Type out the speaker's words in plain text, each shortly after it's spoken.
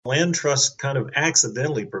Land trusts kind of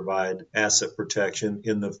accidentally provide asset protection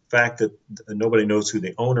in the fact that nobody knows who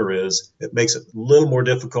the owner is. It makes it a little more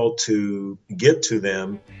difficult to get to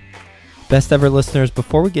them. Best ever listeners,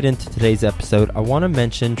 before we get into today's episode, I want to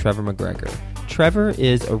mention Trevor McGregor. Trevor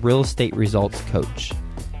is a real estate results coach.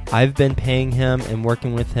 I've been paying him and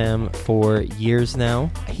working with him for years now.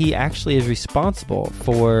 He actually is responsible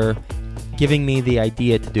for giving me the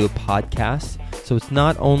idea to do a podcast. So it's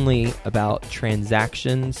not only about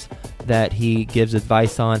transactions that he gives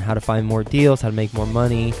advice on, how to find more deals, how to make more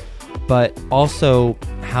money, but also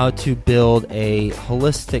how to build a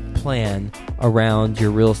holistic plan around your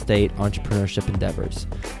real estate entrepreneurship endeavors.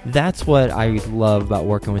 That's what I love about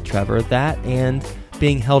working with Trevor, that and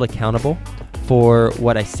being held accountable for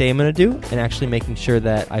what I say I'm going to do and actually making sure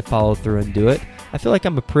that I follow through and do it. I feel like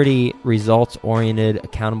I'm a pretty results-oriented,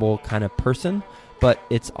 accountable kind of person, but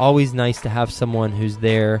it's always nice to have someone who's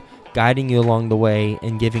there guiding you along the way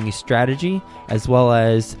and giving you strategy as well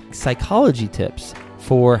as psychology tips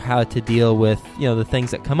for how to deal with, the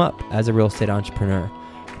things that come up as a real estate entrepreneur.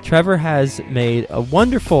 Trevor has made a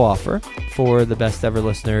wonderful offer for the best ever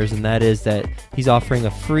listeners, and that is that he's offering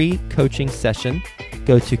a free coaching session.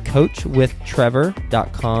 Go to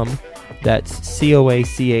coachwithtrevor.com. That's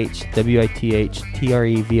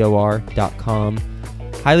coachwithtrevor.com.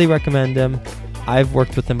 Highly recommend him. I've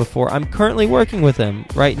worked with him before. I'm currently working with him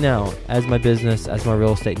right now as my business, as my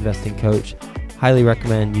real estate investing coach. Highly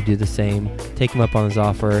recommend you do the same. Take him up on his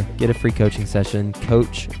offer. Get a free coaching session.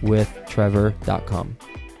 coachwithtrevor.com.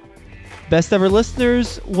 Best ever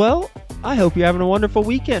listeners, well, I hope you're having a wonderful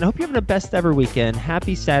weekend. I hope you're having a best ever weekend.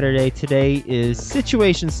 Happy Saturday. Today is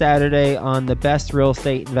Situation Saturday on the Best Real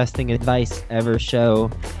Estate Investing Advice Ever show.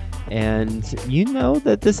 And you know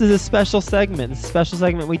that this is a special segment. It's a special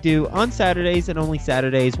segment we do on Saturdays and only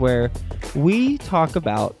Saturdays where we talk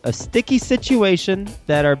about a sticky situation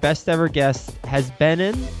that our best ever guest has been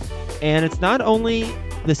in. And it's not only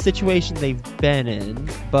the situation they've been in,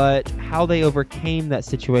 but how they overcame that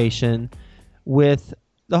situation. With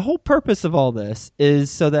the whole purpose of all this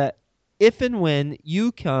is so that if and when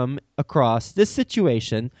you come across this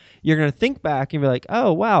situation, you're going to think back and be like,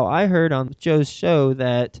 oh, wow, I heard on Joe's show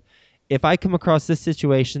that if I come across this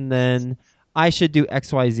situation, then I should do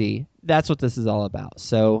XYZ. That's what this is all about.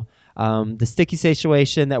 So the sticky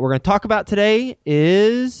situation that we're going to talk about today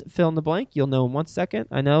is fill in the blank. You'll know in 1 second.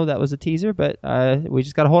 I know that was a teaser, but we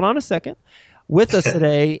just got to hold on a second. With us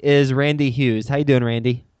today is Randy Hughes. How you doing,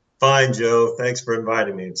 Randy? Fine, Joe. Thanks for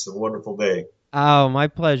inviting me. It's a wonderful day. Oh, my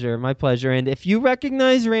pleasure. My pleasure. And if you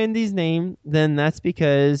recognize Randy's name, then that's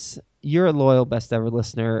because you're a loyal best ever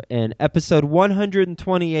listener. In episode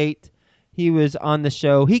 128, he was on the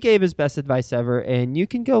show. He gave his best advice ever, and you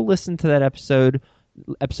can go listen to that episode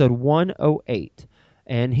 108,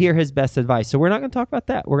 and hear his best advice. So we're not going to talk about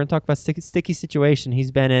that. We're going to talk about sticky situation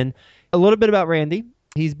he's been in. A little bit about Randy.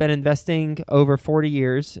 He's been investing over 40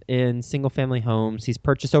 years in single-family homes. He's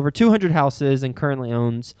purchased over 200 houses and currently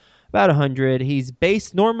owns about 100. He's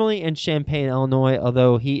based normally in Champaign, Illinois,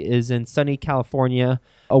 although he is in sunny California,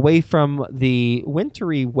 away from the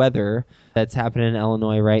wintry weather that's happening in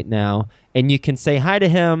Illinois right now. And you can say hi to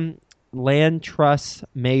him,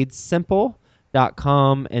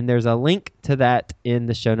 landtrustmadesimple.com, and there's a link to that in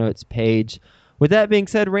the show notes page. With that being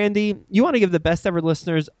said, Randy, you want to give the best ever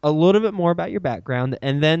listeners a little bit more about your background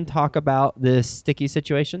and then talk about this sticky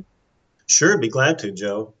situation? Sure, be glad to,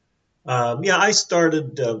 Joe. I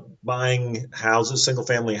started buying houses, single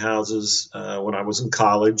family houses, when I was in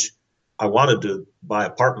college. I wanted to buy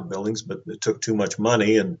apartment buildings, but it took too much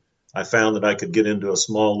money. And I found that I could get into a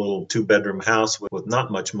small little 2-bedroom house with not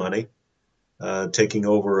much money, taking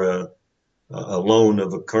over a loan of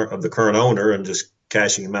the current owner and just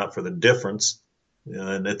cashing him out for the difference.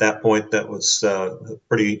 And at that point, that was a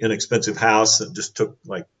pretty inexpensive house. It just took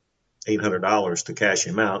like $800 to cash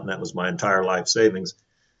him out, and that was my entire life savings.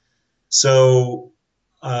 So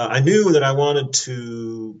I knew that I wanted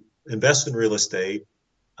to invest in real estate.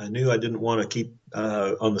 I knew I didn't want to keep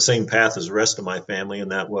on the same path as the rest of my family,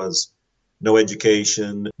 and that was no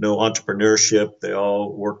education, no entrepreneurship. They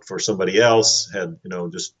all worked for somebody else, had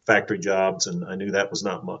just factory jobs, and I knew that was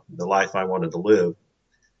not the life I wanted to live.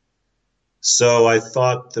 So I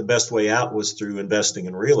thought the best way out was through investing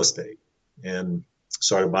in real estate, and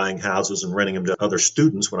started buying houses and renting them to other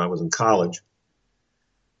students when I was in college.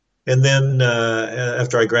 And then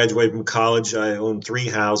after I graduated from college, I owned 3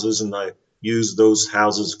 houses, and I used those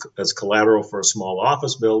houses as collateral for a small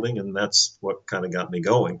office building, and that's what kind of got me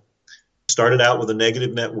going. Started out with a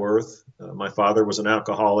negative net worth. My father was an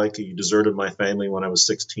alcoholic. He deserted my family when I was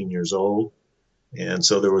 16 years old, and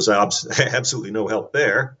so there was absolutely no help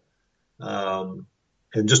there.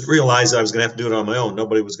 and just realized I was going to have to do it on my own.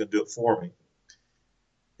 Nobody was going to do it for me.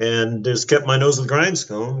 And just kept my nose to the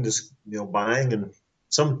grindstone, just, buying and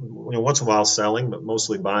once in a while selling, but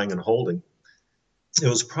mostly buying and holding. It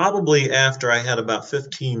was probably after I had about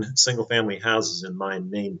 15 single family houses in my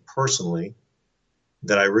name personally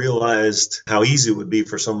that I realized how easy it would be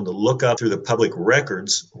for someone to look up through the public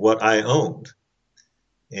records what I owned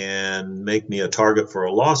and make me a target for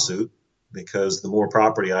a lawsuit, because the more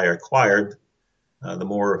property I acquired, the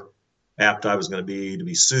more apt I was going to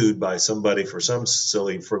be sued by somebody for some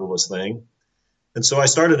silly, frivolous thing. And so I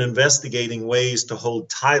started investigating ways to hold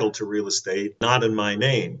title to real estate not in my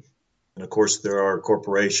name. And of course, there are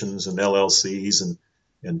corporations and LLCs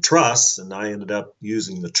and trusts, and I ended up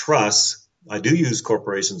using the trusts. I do use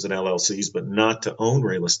corporations and LLCs, but not to own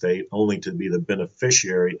real estate, only to be the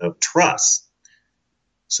beneficiary of trusts.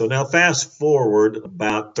 So now fast forward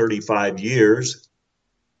about 35 years,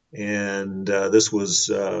 and this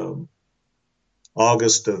was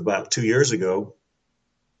August of about 2 years ago,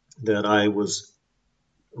 that I was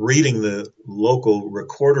reading the local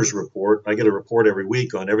recorder's report. I get a report every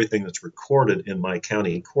week on everything that's recorded in my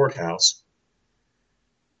county courthouse.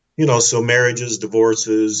 So marriages,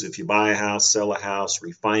 divorces, if you buy a house, sell a house,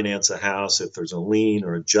 refinance a house, if there's a lien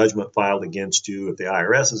or a judgment filed against you, if the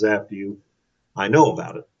IRS is after you, I know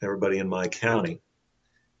about it, everybody in my county.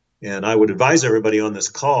 And I would advise everybody on this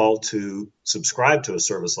call to subscribe to a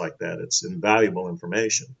service like that. It's invaluable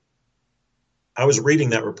information. I was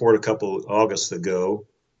reading that report a couple of Augusts ago,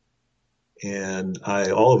 and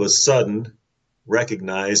I all of a sudden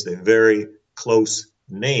recognized a very close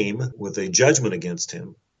name with a judgment against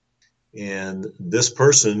him. And this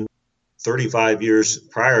person, 35 years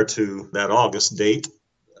prior to that August date,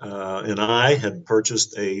 and I had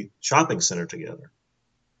purchased a shopping center together.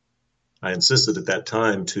 I insisted at that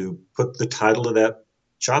time to put the title of that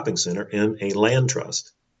shopping center in a land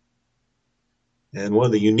trust. And one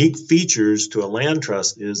of the unique features to a land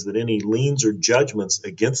trust is that any liens or judgments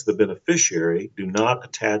against the beneficiary do not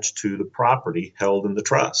attach to the property held in the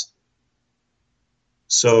trust.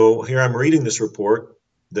 So here I'm reading this report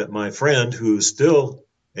that my friend, who is still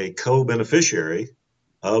a co-beneficiary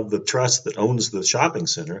of the trust that owns the shopping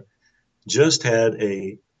center, just had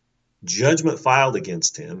a judgment filed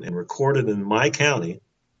against him and recorded in my county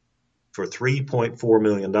for $3.4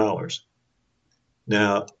 million.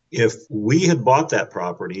 Now, if we had bought that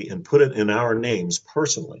property and put it in our names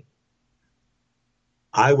personally,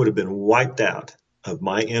 I would have been wiped out of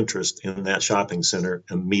my interest in that shopping center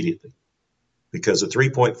immediately, because a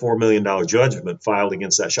 $3.4 million judgment filed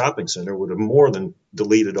against that shopping center would have more than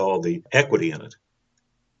deleted all the equity in it.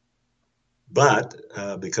 But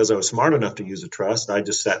because I was smart enough to use a trust, I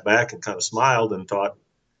just sat back and kind of smiled and thought,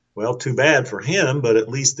 well, too bad for him, but at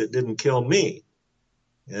least it didn't kill me.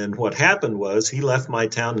 And what happened was he left my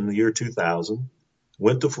town in the year 2000,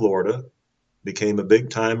 went to Florida, became a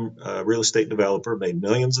big-time real estate developer, made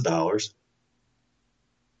millions of dollars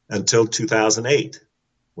until 2008,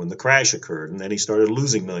 when the crash occurred. And then he started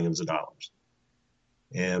losing millions of dollars.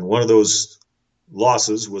 And one of those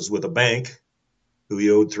losses was with a bank who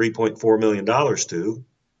he owed $3.4 million to.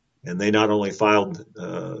 And they not only filed,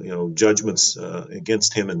 judgments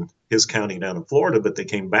against him in his county down in Florida, but they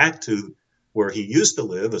came back to where he used to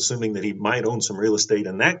live, assuming that he might own some real estate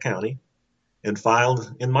in that county, and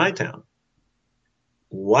filed in my town.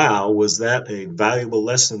 Wow, was that a valuable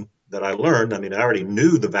lesson that I learned. I mean, I already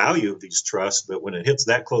knew the value of these trusts, but when it hits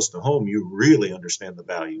that close to home, you really understand the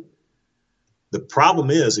value. The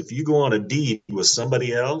problem is, if you go on a deed with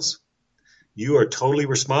somebody else, you are totally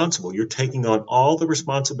responsible. You're taking on all the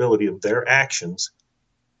responsibility of their actions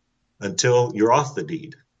until you're off the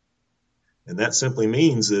deed. And that simply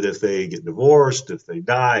means that if they get divorced, if they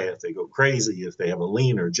die, if they go crazy, if they have a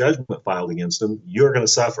lien or judgment filed against them, you're going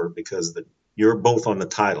to suffer because you're both on the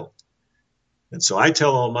title. And so I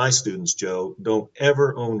tell all my students, Joe, don't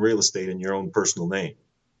ever own real estate in your own personal name.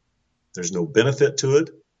 There's no benefit to it.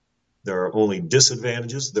 There are only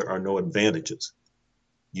disadvantages. There are no advantages.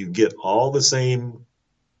 You get all the same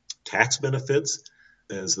tax benefits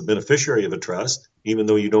as the beneficiary of a trust, even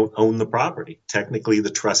though you don't own the property. Technically, the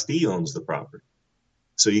trustee owns the property.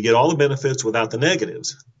 So you get all the benefits without the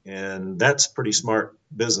negatives. And that's pretty smart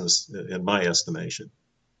business in my estimation.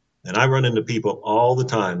 And I run into people all the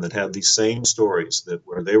time that have these same stories, that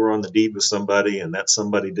where they were on the deed with somebody and that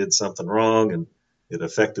somebody did something wrong and it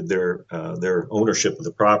affected their ownership of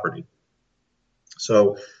the property.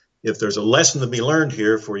 So if there's a lesson to be learned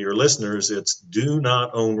here for your listeners, it's do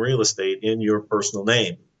not own real estate in your personal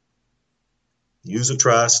name. Use a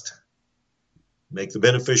trust. Make the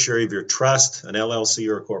beneficiary of your trust an LLC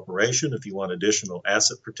or a corporation if you want additional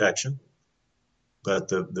asset protection. But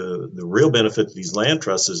the real benefit to these land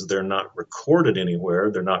trusts is they're not recorded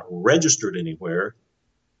anywhere. They're not registered anywhere.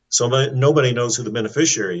 So nobody knows who the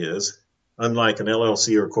beneficiary is, unlike an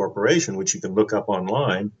LLC or corporation, which you can look up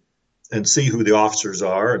online and see who the officers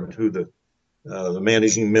are and who the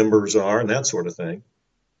managing members are and that sort of thing.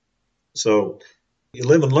 So you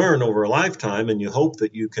live and learn over a lifetime, and you hope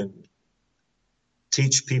that you can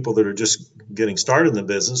teach people that are just getting started in the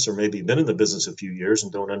business or maybe been in the business a few years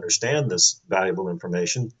and don't understand this valuable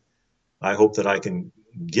information. I hope that I can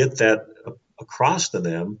get that across to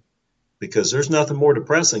them, because there's nothing more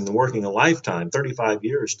depressing than working a lifetime, 35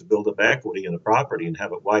 years, to build up equity in a property and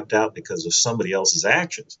have it wiped out because of somebody else's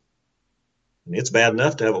actions. I mean, it's bad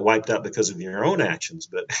enough to have it wiped out because of your own actions,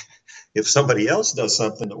 but if somebody else does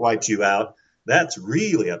something that wipes you out, that's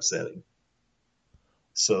really upsetting.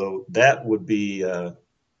 So that would be,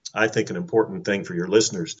 I think, an important thing for your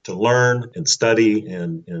listeners to learn and study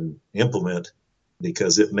and implement,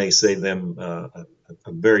 because it may save them a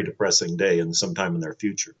very depressing day and sometime in their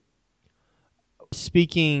future.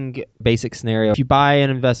 Speaking basic scenario, if you buy an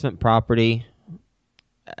investment property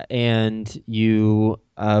and you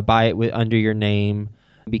buy it under your name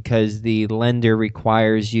because the lender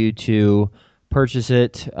requires you to purchase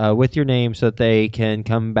it with your name so that they can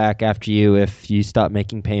come back after you if you stop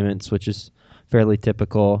making payments, which is fairly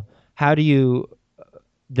typical. How do you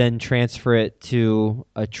then transfer it to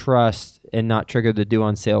a trust and not trigger the due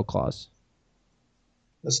on sale clause?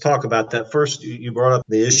 Let's talk about that. First, you brought up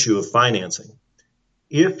the issue of financing.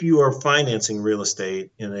 If you are financing real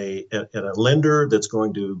estate in a lender that's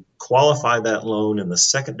going to qualify that loan in the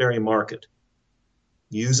secondary market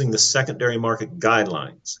using the secondary market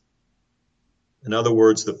guidelines, in other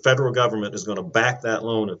words, the federal government is going to back that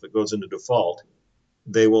loan if it goes into default,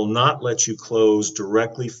 they will not let you close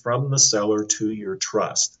directly from the seller to your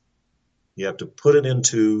trust. You have to put it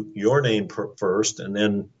into your name first, and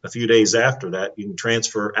then a few days after that, you can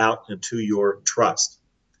transfer out into your trust.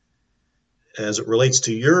 As it relates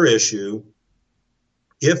to your issue,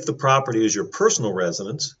 if the property is your personal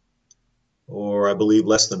residence, or I believe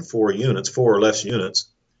less than 4 units, 4 or less units,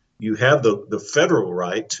 you have the federal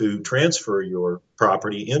right to transfer your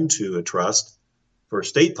property into a trust for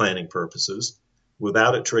estate planning purposes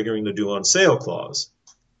without it triggering the due on sale clause.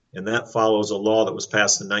 And that follows a law that was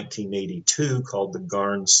passed in 1982 called the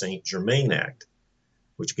Garn-St. Germain Act,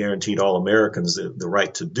 which guaranteed all Americans the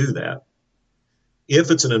right to do that.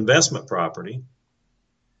 If it's an investment property,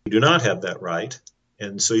 you do not have that right,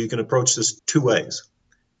 and so you can approach this 2 ways.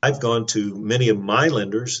 I've gone to many of my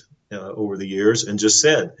lenders over the years and just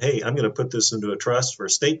said, hey, I'm going to put this into a trust for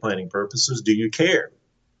estate planning purposes. Do you care?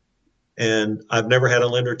 And I've never had a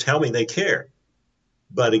lender tell me they care.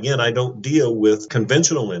 But again, I don't deal with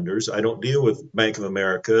conventional lenders. I don't deal with Bank of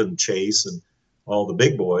America and Chase and all the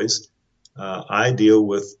big boys. I deal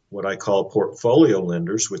with what I call portfolio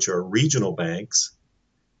lenders, which are regional banks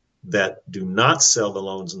that do not sell the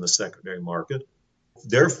loans in the secondary market,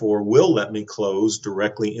 therefore will let me close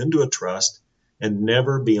directly into a trust and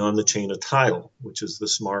never be on the chain of title, which is the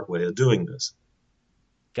smart way of doing this.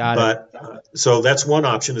 Got it. So that's one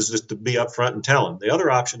option, is just to be upfront and tell them. The other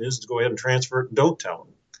option is to go ahead and transfer it and don't tell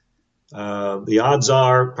them. The odds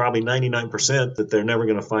are probably 99% that they're never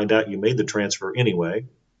going to find out you made the transfer anyway.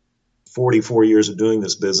 44 years of doing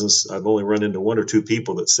this business, I've only run into 1 or 2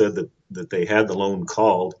 people that said that they had the loan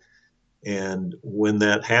called. And when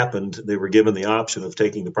that happened, they were given the option of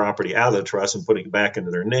taking the property out of the trust and putting it back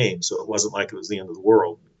into their name. So it wasn't like it was the end of the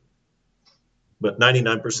world. But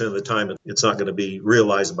 99% of the time, it's not going to be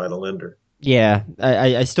realized by the lender. Yeah,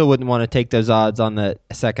 I still wouldn't want to take those odds on the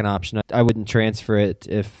second option. I wouldn't transfer it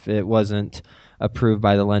if it wasn't approved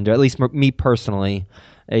by the lender, at least me personally.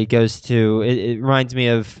 It reminds me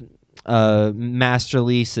of master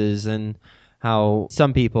leases and how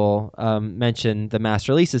some people mention the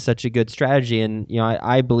master lease is such a good strategy, and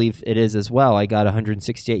I believe it is as well. I got a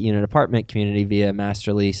 168-unit apartment community via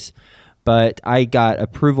master lease, but I got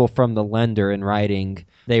approval from the lender in writing.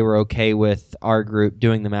 They were okay with our group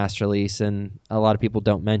doing the master lease, and a lot of people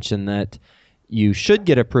don't mention that you should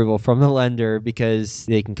get approval from the lender because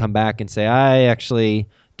they can come back and say, I actually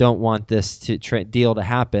don't want this deal to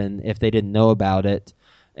happen if they didn't know about it.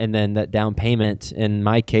 And then that down payment, in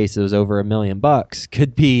my case, it was over $1 million,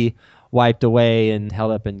 could be wiped away and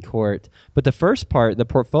held up in court. But the first part, the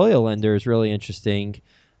portfolio lender, is really interesting.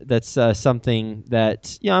 That's something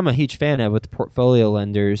that I'm a huge fan of with the portfolio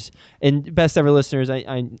lenders. And best ever listeners,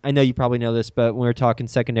 I know you probably know this, but when we're talking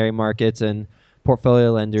secondary markets and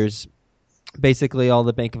portfolio lenders, basically all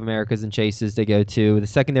the Bank of Americas and Chases, they go to the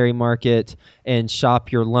secondary market and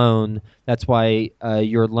shop your loan. That's why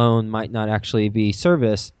your loan might not actually be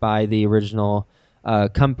serviced by the original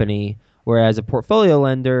company. Whereas a portfolio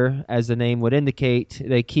lender, as the name would indicate,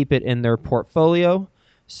 they keep it in their portfolio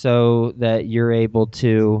so that you're able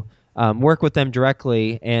to work with them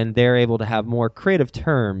directly, and they're able to have more creative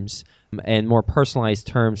terms and more personalized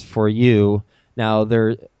terms for you. Now,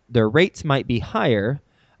 their rates might be higher,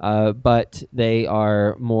 but they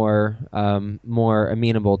are more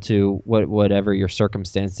amenable to whatever your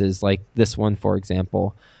circumstances, like this one, for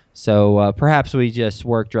example. So perhaps we just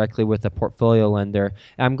work directly with a portfolio lender.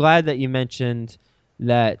 I'm glad that you mentioned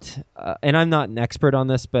that, and I'm not an expert on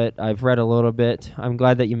this, but I've read a little bit. I'm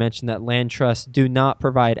glad that you mentioned that land trusts do not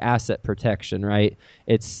provide asset protection, right?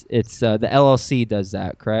 It's the LLC does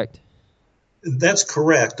that, correct? That's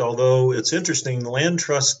correct. Although it's interesting, land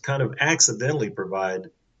trusts kind of accidentally provide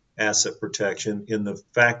asset protection in the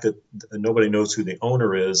fact that nobody knows who the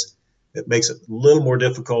owner is. It makes it a little more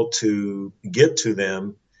difficult to get to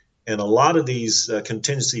them. And a lot of these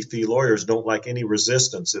contingency fee lawyers don't like any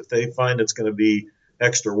resistance. If they find it's going to be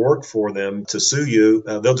extra work for them to sue you,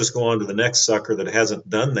 they'll just go on to the next sucker that hasn't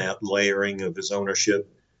done that layering of his ownership.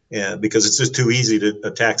 And because it's just too easy to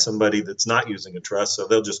attack somebody that's not using a trust, so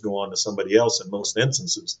they'll just go on to somebody else in most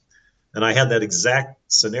instances. And I had that exact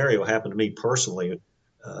scenario happen to me personally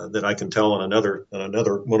that I can tell on another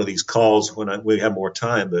one of these calls when we have more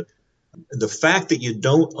time. But the fact that you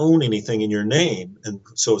don't own anything in your name, and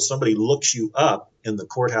so if somebody looks you up in the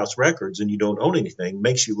courthouse records and you don't own anything,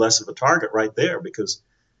 makes you less of a target right there, because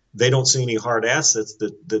they don't see any hard assets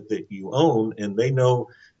that you own, and they know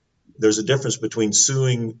there's a difference between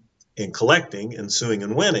suing and collecting and suing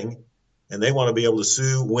and winning, and they want to be able to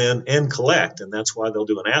sue, win, and collect, and that's why they'll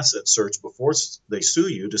do an asset search before they sue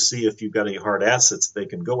you to see if you've got any hard assets they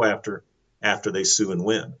can go after they sue and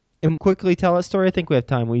win. And quickly tell a story. I think we have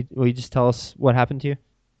time. Will you just tell us what happened to you?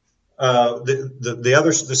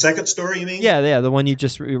 The second story, you mean? Yeah, the one you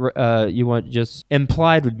just you want just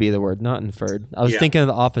implied would be the word, not inferred. I was thinking of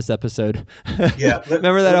the Office episode. Yeah,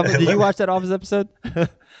 remember that? Did you watch that Office episode?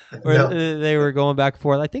 Where No. they were going back and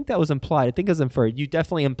forth. I think that was implied. I think it was inferred. You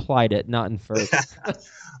definitely implied it, not inferred.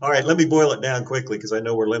 All right, let me boil it down quickly because I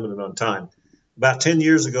know we're limited on time. About 10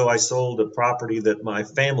 years ago, I sold a property that my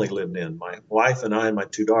family lived in. My wife and I and my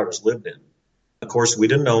two daughters lived in. Of course, we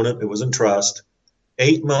didn't own it. It was in trust.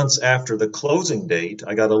 8 months after the closing date,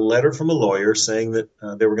 I got a letter from a lawyer saying that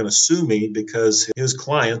they were going to sue me because his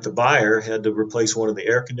client, the buyer, had to replace one of the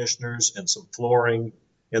air conditioners and some flooring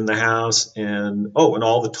in the house and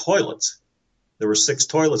all the toilets. There were 6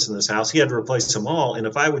 toilets in this house. He had to replace them all. And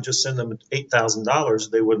if I would just send them $8,000,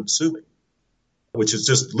 they wouldn't sue me, which is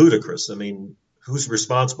just ludicrous. I mean, who's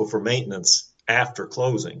responsible for maintenance after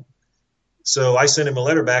closing? So I sent him a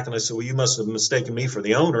letter back and I said, well, you must have mistaken me for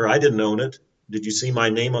the owner. I didn't own it. Did you see my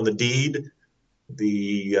name on the deed,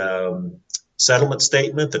 the settlement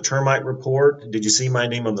statement, the termite report? Did you see my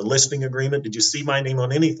name on the listing agreement? Did you see my name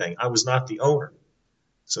on anything? I was not the owner.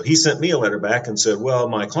 So he sent me a letter back and said, well,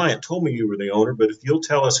 my client told me you were the owner, but if you'll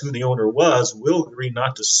tell us who the owner was, we'll agree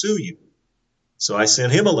not to sue you. So I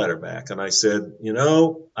sent him a letter back and I said,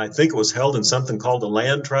 I think it was held in something called a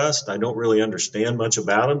land trust. I don't really understand much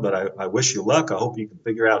about them, but I wish you luck. I hope you can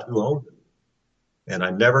figure out who owned it. And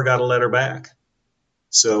I never got a letter back.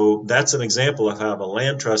 So that's an example of how a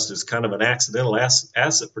land trust is kind of an accidental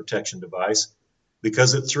asset protection device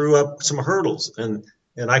because it threw up some hurdles. And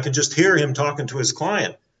I could just hear him talking to his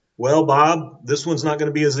client. Well, Bob, this one's not going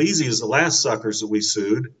to be as easy as the last suckers that we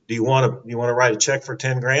sued. Do you want to write a check for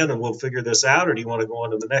 10 grand and we'll figure this out, or do you want to go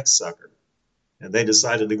on to the next sucker? And they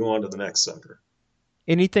decided to go on to the next sucker.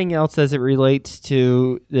 Anything else as it relates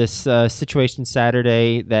to this situation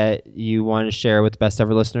Saturday that you want to share with the best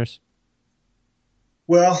ever listeners?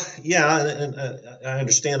 Well, yeah, and I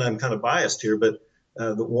understand I'm kind of biased here, but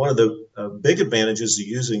one of the big advantages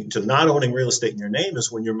to not owning real estate in your name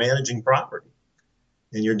is when you're managing property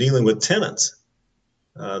and you're dealing with tenants.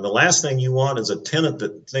 The last thing you want is a tenant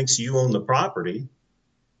that thinks you own the property.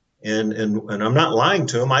 And I'm not lying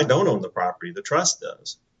to them. I don't own the property. The trust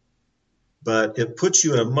does. But it puts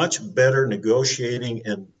you in a much better negotiating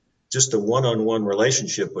and just a one-on-one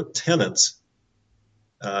relationship with tenants.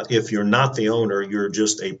 If you're not the owner, you're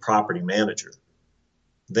just a property manager.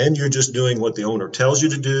 Then you're just doing what the owner tells you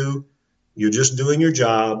to do. You're just doing your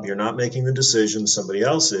job. You're not making the decisions. Somebody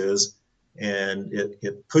else is. And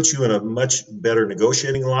it puts you in a much better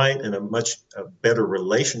negotiating light and a better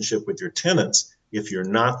relationship with your tenants if you're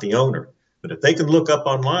not the owner. But if they can look up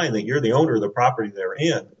online that you're the owner of the property they're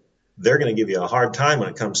in, they're going to give you a hard time when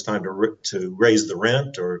it comes time to raise the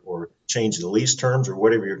rent or change the lease terms or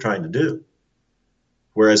whatever you're trying to do.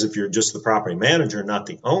 Whereas if you're just the property manager, not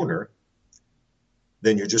the owner,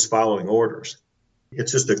 then you're just following orders.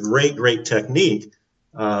 It's just a great, great technique.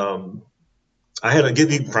 I had to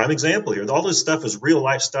give you a prime example here. All this stuff is real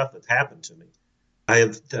life stuff that happened to me. I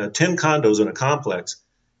have 10 condos in a complex,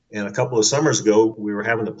 and a couple of summers ago, we were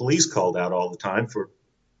having the police called out all the time for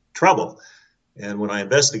trouble. And when I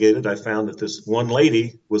investigated, I found that this one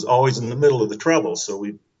lady was always in the middle of the trouble. So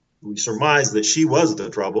we surmised that she was the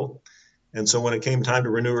trouble. And so when it came time to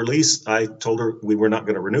renew her lease, I told her we were not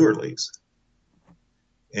going to renew her lease.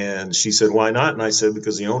 And she said, why not? And I said,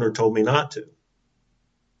 because the owner told me not to.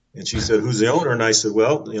 And she said, who's the owner? And I said,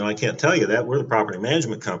 well, I can't tell you that. We're the property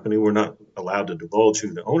management company. We're not allowed to divulge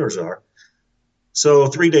who the owners are. So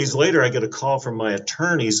 3 days later, I get a call from my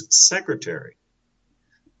attorney's secretary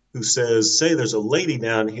who says, say, there's a lady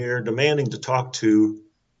down here demanding to talk to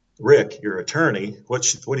Rick, your attorney. What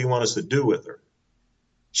do you want us to do with her?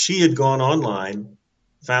 She had gone online,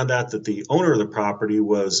 found out that the owner of the property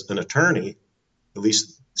was an attorney, at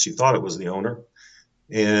least she thought it was the owner,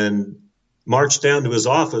 and marched down to his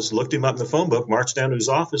office, looked him up in the phone book, marched down to his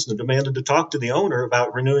office and demanded to talk to the owner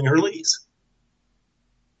about renewing her lease.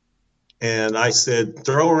 And I said,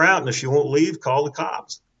 throw her out, and if she won't leave, call the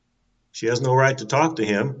cops. She has no right to talk to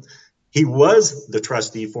him. He was the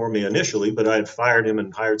trustee for me initially, but I had fired him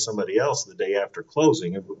and hired somebody else the day after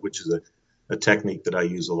closing, which is a technique that I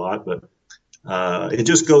use a lot. But it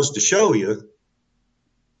just goes to show you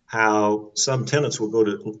how some tenants will go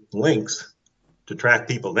to lengths to track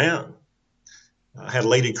people down. I had a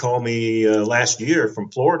lady call me last year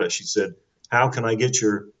from Florida. She said, how can I get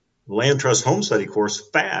your land trust home study course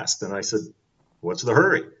fast? And I said, what's the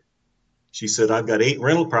hurry? She said, I've got 8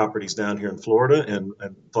 rental properties down here in Florida and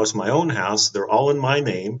plus my own house. They're all in my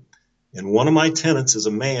name. And one of my tenants is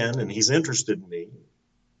a man and he's interested in me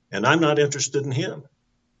and I'm not interested in him.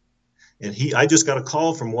 And I just got a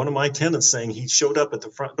call from one of my tenants saying he showed up at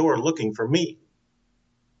the front door looking for me.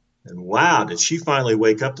 And wow, did she finally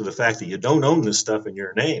wake up to the fact that you don't own this stuff in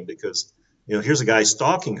your name, because here's a guy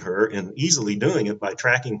stalking her and easily doing it by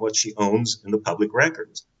tracking what she owns in the public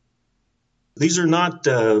records. These are not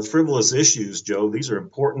frivolous issues, Joe. These are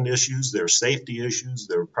important issues. They're safety issues.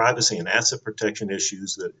 They're privacy and asset protection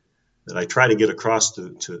issues that I try to get across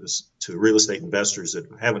to real estate investors that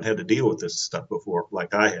haven't had to deal with this stuff before,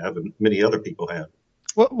 like I have and many other people have.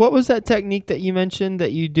 What was that technique that you mentioned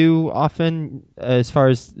that you do often as far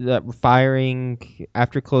as that firing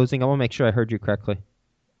after closing? I want to make sure I heard you correctly.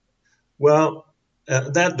 Well,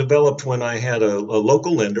 that developed when I had a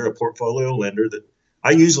local lender, a portfolio lender that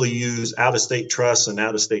I usually use out-of-state trusts and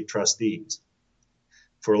out-of-state trustees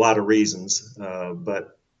for a lot of reasons.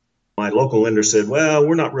 But my local lender said, well,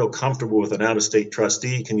 we're not real comfortable with an out-of-state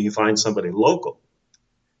trustee. Can you find somebody local?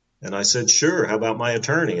 And I said, sure. How about my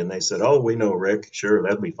attorney? And they said, oh, we know Rick. Sure,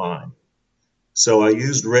 that'd be fine. So I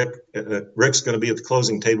used Rick. Rick's going to be at the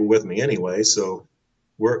closing table with me anyway. So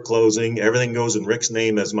we're at closing. Everything goes in Rick's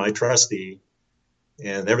name as my trustee,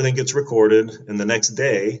 and everything gets recorded. And the next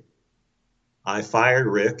day, I fired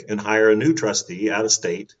Rick and hire a new trustee out of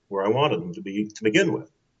state where I wanted him to be to begin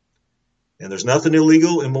with. And there's nothing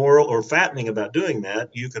illegal, immoral, or fattening about doing that.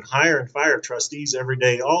 You can hire and fire trustees every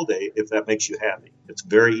day, all day, if that makes you happy. It's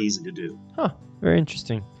very easy to do. Huh. Very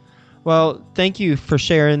interesting. Well, thank you for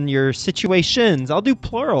sharing your situations. I'll do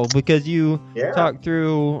plural because you talked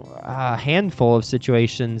through a handful of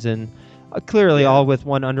situations and clearly all with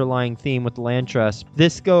one underlying theme with the land trust.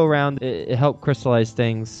 This go around, it helped crystallize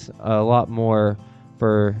things a lot more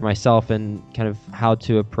for myself and kind of how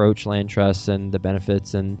to approach land trusts and the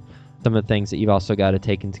benefits and some of the things that you've also got to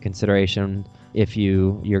take into consideration if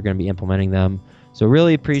you're going to be implementing them. So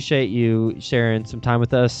really appreciate you sharing some time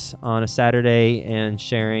with us on a Saturday and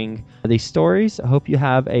sharing these stories. I hope you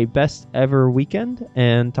have a best ever weekend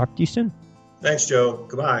and talk to you soon. Thanks, Joe.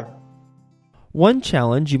 Goodbye. One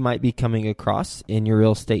challenge you might be coming across in your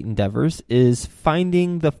real estate endeavors is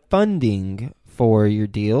finding the funding for your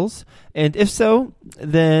deals. And if so,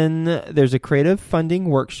 then there's a creative funding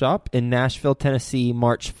workshop in Nashville, Tennessee,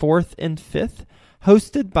 March 4th and 5th,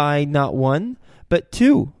 hosted by not one, but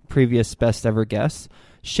 2 previous best ever guests,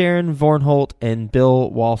 Sharon Vornholt and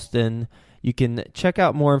Bill Walston. You can check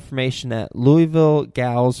out more information at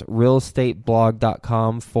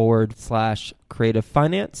LouisvilleGalsRealEstateBlog.com/creative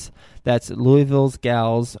finance. That's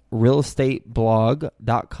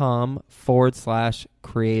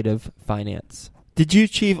LouisvilleGalsRealEstateBlog.com/creative finance. Did you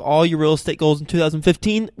achieve all your real estate goals in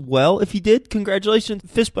 2015? Well, if you did, congratulations.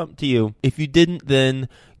 Fist bump to you. If you didn't, then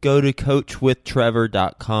go to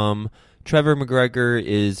coachwithtrevor.com. Trevor McGregor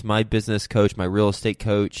is my business coach, my real estate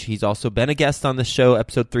coach. He's also been a guest on the show,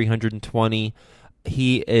 episode 320.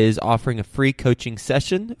 He is offering a free coaching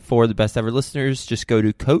session for the Best Ever listeners. Just go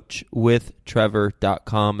to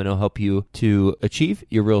coachwithtrevor.com and it'll help you to achieve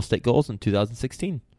your real estate goals in 2016.